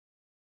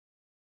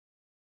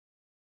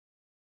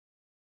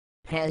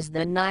Has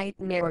the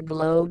nightmare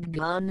globe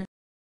gone?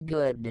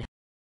 Good.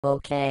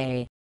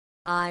 Okay.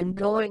 I'm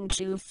going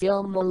to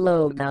film a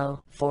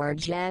logo for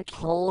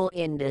Jackhole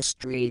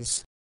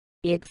Industries.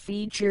 It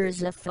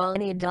features a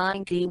funny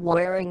donkey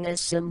wearing a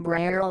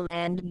sombrero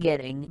and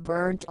getting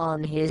burnt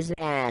on his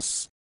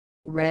ass.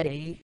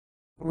 Ready?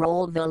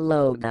 Roll the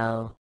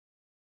logo.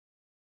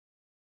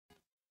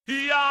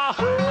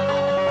 Yahoo!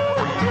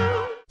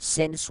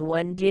 Since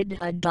when did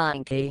a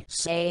donkey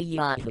say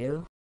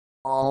Yahoo?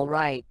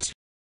 Alright.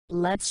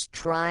 Let's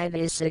try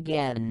this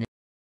again.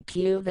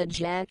 Cue the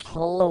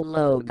Jackhole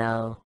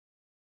logo.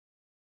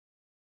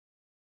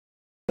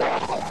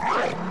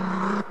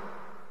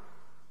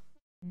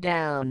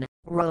 Down,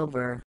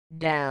 Rover,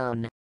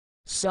 down.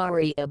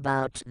 Sorry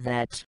about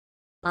that.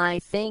 I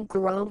think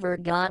Rover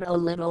got a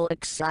little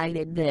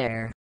excited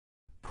there.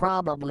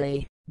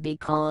 Probably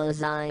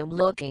because I'm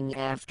looking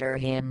after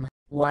him,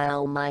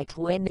 while my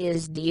twin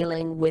is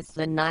dealing with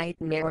the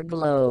nightmare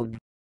globe.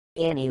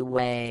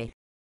 Anyway,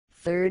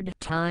 third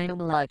time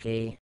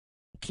lucky.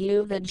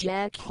 Cue the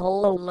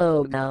Jackhole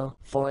logo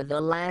for the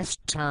last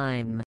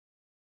time.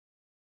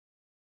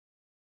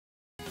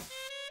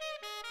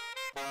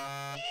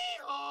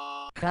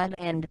 Cut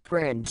and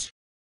print.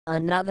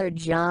 Another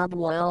job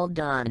well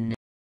done.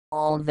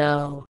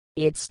 Although,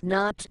 it's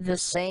not the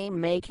same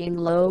making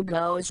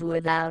logos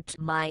without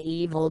my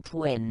evil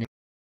twin.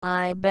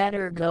 I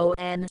better go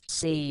and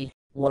see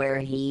where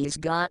he's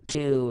got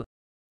to.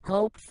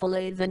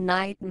 Hopefully the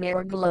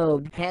nightmare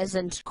globe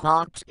hasn't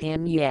caught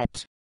him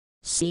yet.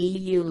 See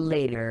you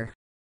later.